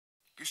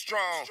Get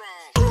strong.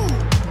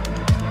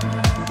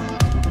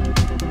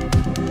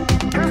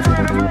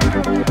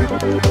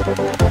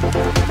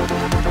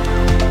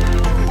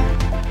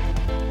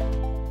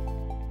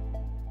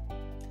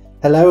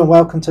 Hello and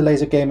welcome to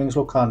LaserGaming's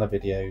Lorcana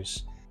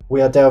videos.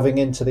 We are delving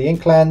into the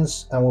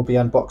Inklands and we'll be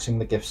unboxing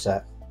the gift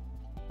set.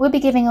 We'll be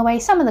giving away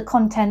some of the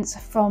contents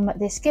from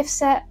this gift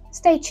set.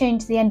 Stay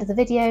tuned to the end of the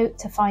video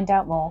to find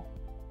out more.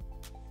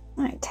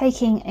 Right,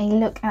 taking a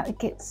look at the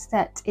gift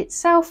set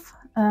itself,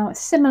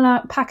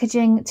 similar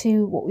packaging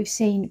to what we've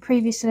seen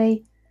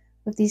previously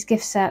with these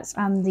gift sets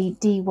and the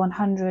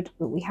D100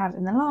 that we had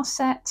in the last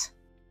set.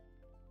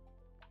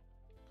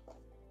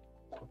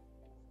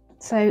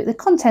 So the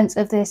contents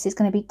of this is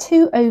going to be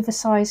 2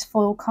 oversized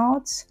foil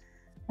cards,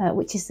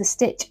 which is the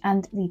Stitch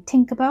and the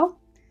Tinkerbell,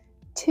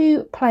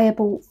 2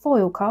 playable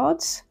foil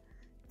cards,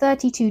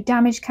 32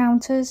 damage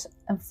counters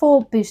and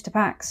 4 booster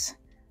packs,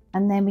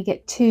 and then we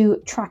get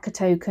 2 tracker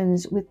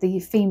tokens with the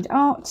themed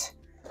art,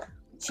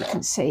 which you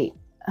can see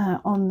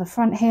on the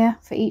front here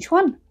for each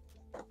one.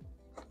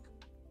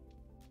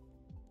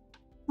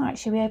 Right,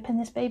 should we open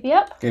this baby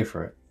up? Go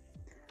for it.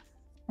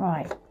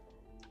 Right.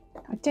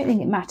 I don't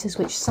think it matters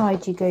which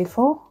side you go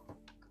for.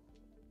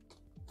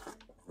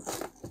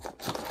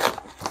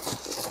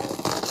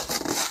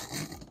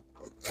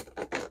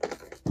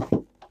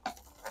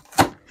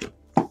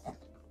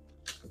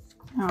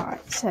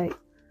 Alright, so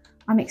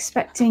I'm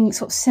expecting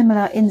sort of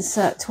similar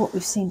insert to what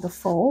we've seen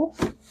before.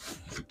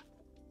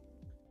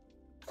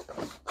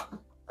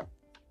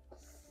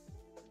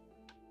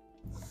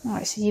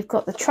 Alright, so you've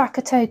got the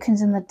tracker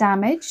tokens and the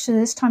damage. So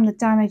this time the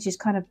damage is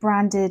kind of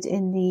branded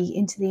in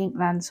into the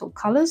Inklands sort of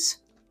colours.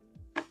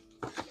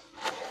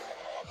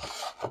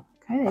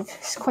 Okay,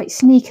 they've quite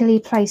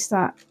sneakily placed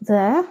that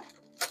there.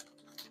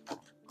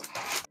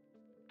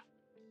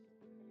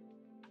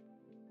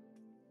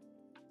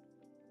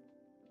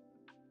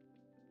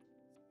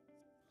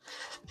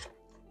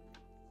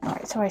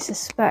 Right, so I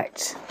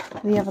suspect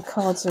the other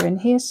cards are in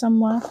here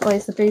somewhere.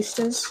 Both the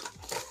boosters.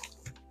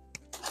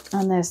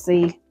 And there's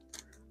the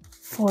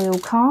foil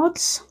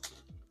cards.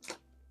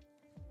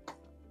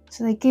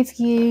 So they give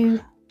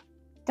you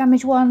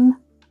damage 1,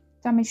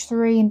 damage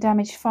 3 and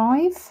damage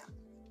 5.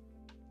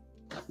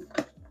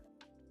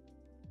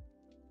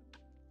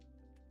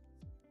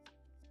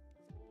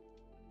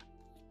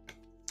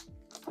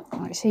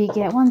 Right, so you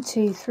get 1,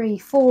 2, 3,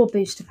 4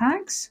 booster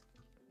packs.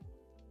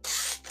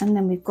 And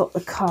then we've got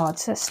the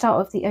cards. So let's start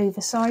with the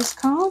oversized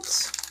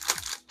cards.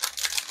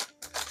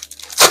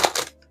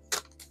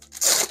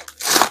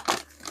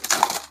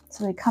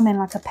 So they come in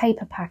like a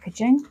paper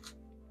packaging.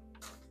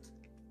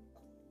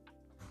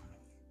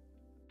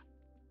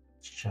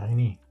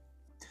 Shiny.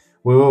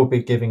 We will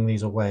be giving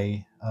these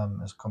away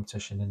as a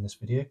competition in this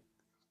video.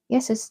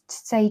 Yes, so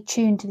stay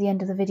tuned to the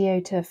end of the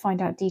video to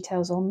find out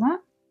details on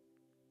that.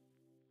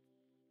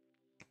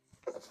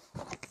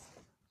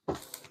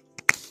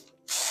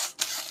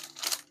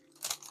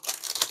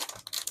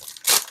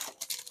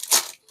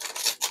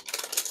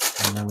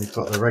 And then we've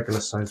got the regular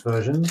size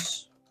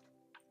versions.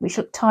 Which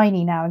look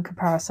tiny now in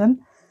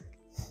comparison.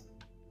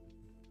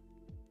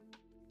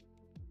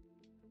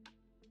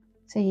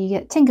 So you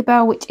get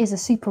Tinkerbell, which is a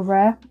super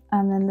rare,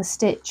 and then the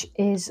Stitch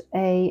is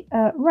a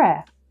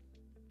rare.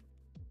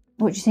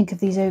 What do you think of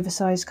these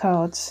oversized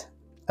cards?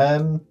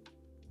 I've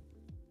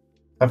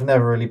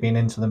never really been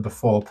into them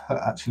before,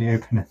 but actually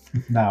opening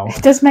them now.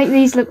 It does make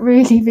these look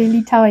really,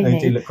 really tiny. They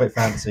do look quite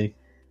fancy.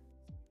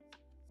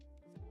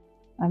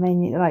 I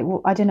mean, like,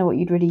 I don't know what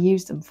you'd really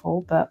use them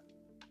for, but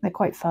they're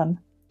quite fun.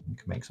 You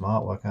can make some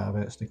artwork out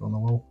of it, stick it on the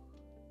wall.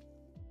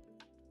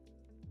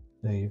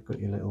 There you've got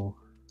your little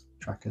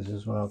trackers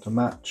as well to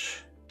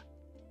match.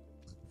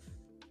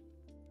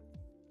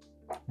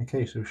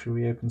 Okay, so should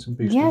we open some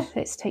boosters? Yeah,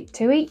 let's take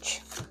 2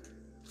 each.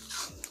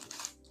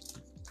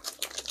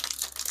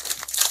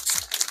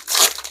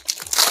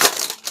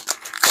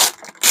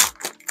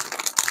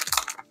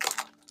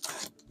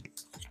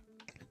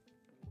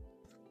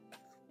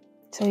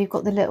 So you've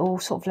got the little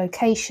sort of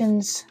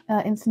locations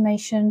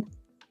information.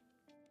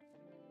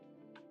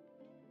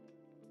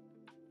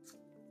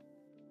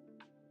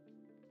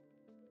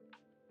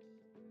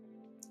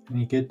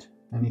 Any good?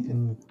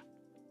 Anything?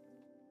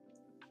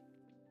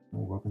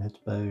 Oh, Robin Hood's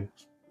bow.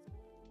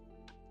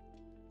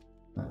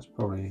 That's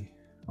probably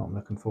what I'm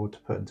looking forward to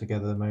putting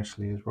together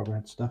mostly is Robin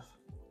Hood stuff.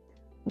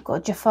 We've got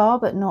a Jafar,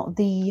 but not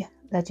the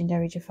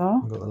legendary Jafar.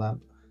 I've got the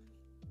lamp.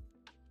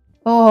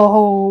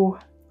 Oh!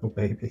 Oh,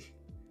 baby.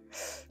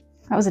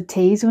 That was a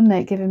tease, wasn't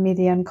it? Giving me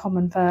the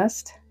uncommon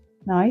first.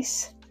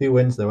 Nice. Who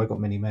wins though? I got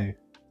Minnie Moo.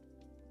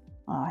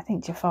 Oh, I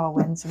think Jafar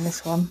wins in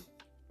this one.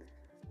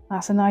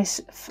 That's a nice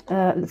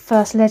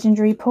first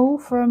legendary pull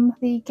from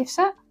the gift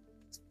set.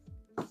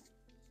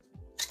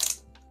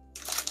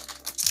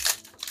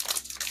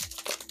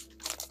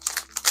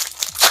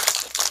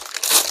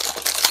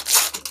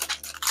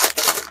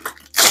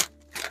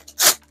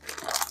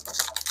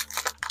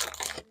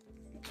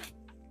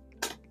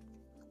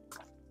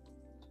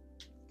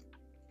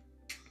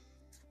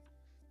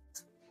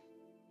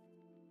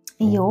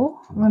 Eeyore.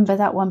 Remember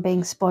that one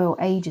being spoiled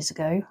ages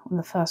ago, one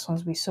of the first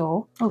ones we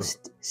saw. Oh,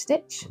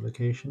 Stitch.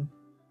 Location.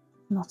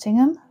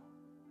 Nottingham.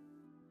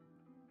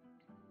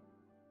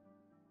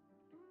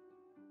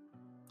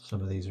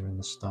 Some of these are in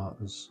the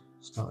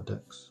starter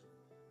decks.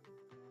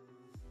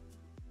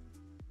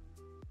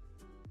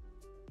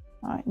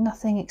 Alright,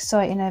 nothing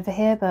exciting over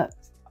here, but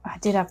I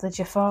did have the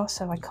Jafar,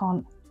 so I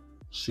can't.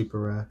 Super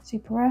rare.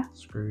 Super rare.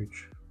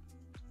 Scrooge.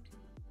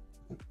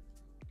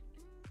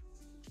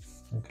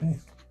 Okay.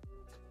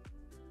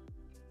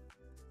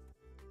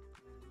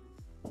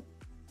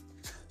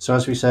 So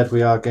as we said,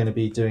 we are going to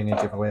be doing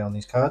a giveaway on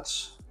these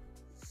cards.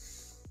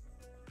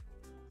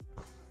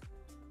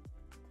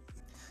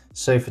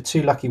 So for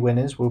 2 lucky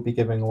winners, we'll be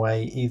giving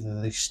away either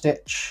the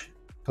Stitch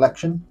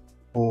collection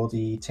or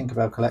the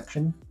Tinkerbell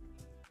collection.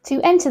 To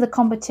enter the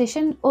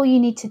competition, all you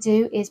need to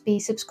do is be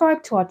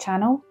subscribed to our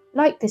channel,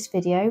 like this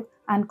video,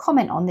 and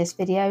comment on this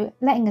video,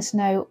 letting us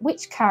know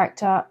which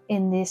character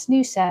in this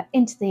new set,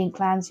 Into the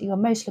Inklands, you are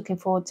most looking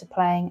forward to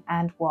playing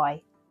and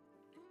why.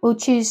 We'll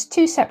choose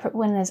 2 separate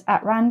winners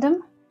at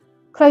random.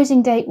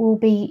 Closing date will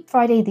be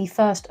Friday the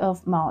 1st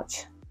of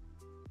March.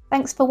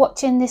 Thanks for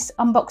watching this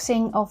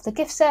unboxing of the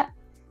gift set.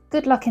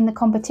 Good luck in the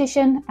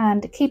competition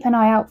and keep an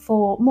eye out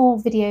for more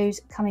videos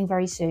coming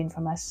very soon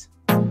from us.